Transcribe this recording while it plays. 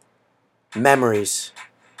Memories.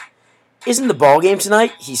 Isn't the ball game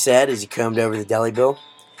tonight? He said as he combed over the deli bill.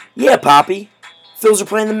 Yeah, Poppy. Phils are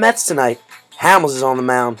playing the Mets tonight. Hamels is on the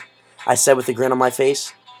mound, I said with a grin on my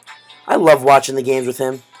face. I love watching the games with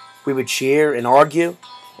him. We would cheer and argue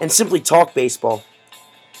and simply talk baseball.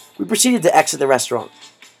 We proceeded to exit the restaurant.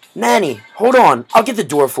 Nanny, hold on. I'll get the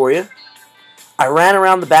door for you. I ran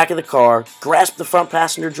around the back of the car, grasped the front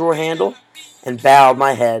passenger drawer handle, and bowed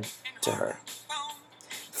my head to her.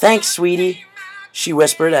 Thanks, sweetie, she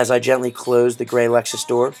whispered as I gently closed the gray Lexus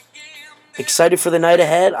door. Excited for the night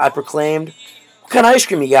ahead, I proclaimed, What kind of ice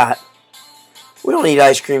cream you got? We don't eat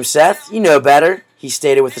ice cream, Seth. You know better, he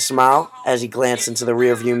stated with a smile as he glanced into the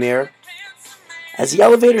rearview mirror. As the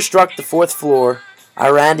elevator struck the 4th floor, I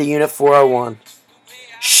ran to Unit 401.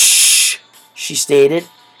 Shh, she stated.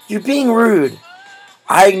 You're being rude.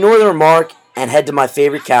 I ignore the remark and head to my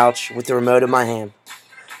favorite couch with the remote in my hand.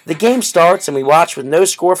 The game starts and we watch with no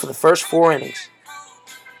score for the first 4 innings.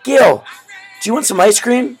 Gil, do you want some ice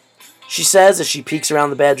cream? She says as she peeks around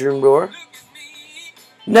the bedroom door.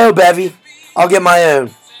 No, Bevy. I'll get my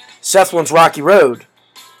own. Seth wants Rocky Road.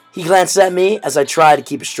 He glanced at me as I tried to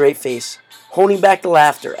keep a straight face, holding back the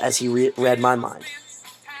laughter as he read my mind.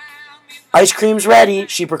 Ice cream's ready,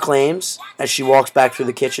 she proclaims as she walks back through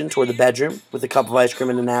the kitchen toward the bedroom with a cup of ice cream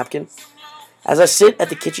and a napkin. As I sit at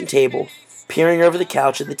the kitchen table, peering over the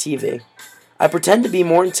couch at the TV, I pretend to be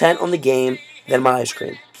more intent on the game than my ice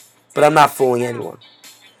cream, but I'm not fooling anyone.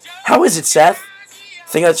 How is it, Seth?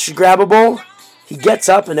 Think I should grab a bowl? He gets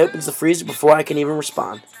up and opens the freezer before I can even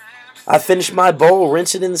respond. I finish my bowl,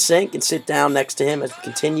 rinse it in the sink, and sit down next to him as we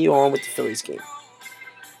continue on with the Phillies game.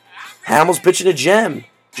 Hamels pitching a gem.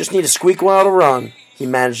 Just need a squeak while to run, he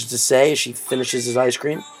manages to say as she finishes his ice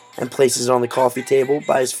cream and places it on the coffee table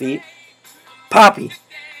by his feet. Poppy,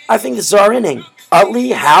 I think this is our inning.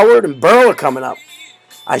 Utley, Howard, and Burrow are coming up,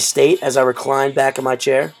 I state as I recline back in my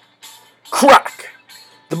chair. Crack!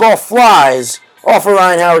 The ball flies off of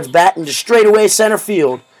Ryan Howard's bat into straightaway center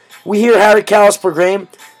field. We hear Harry Callis proclaim,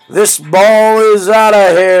 This ball is out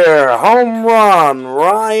of here. Home run,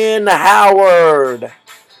 Ryan Howard.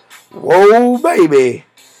 Whoa, baby.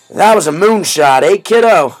 That was a moonshot, eh,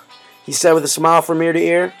 kiddo? He said with a smile from ear to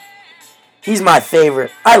ear. He's my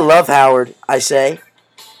favorite. I love Howard, I say.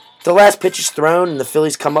 The last pitch is thrown and the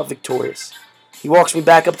Phillies come up victorious. He walks me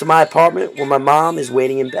back up to my apartment where my mom is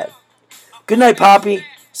waiting in bed. Good night, Poppy.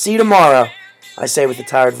 See you tomorrow, I say with a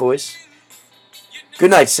tired voice.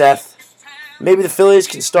 Good night, Seth. Maybe the Phillies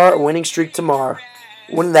can start a winning streak tomorrow.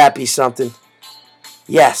 Wouldn't that be something?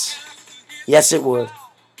 Yes. Yes, it would.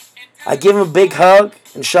 I give him a big hug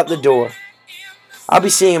and shut the door. I'll be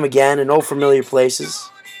seeing him again in old familiar places.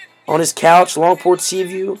 On his couch, Longport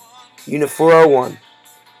Seaview, Unit 401.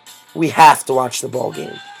 We have to watch the ball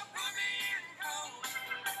game.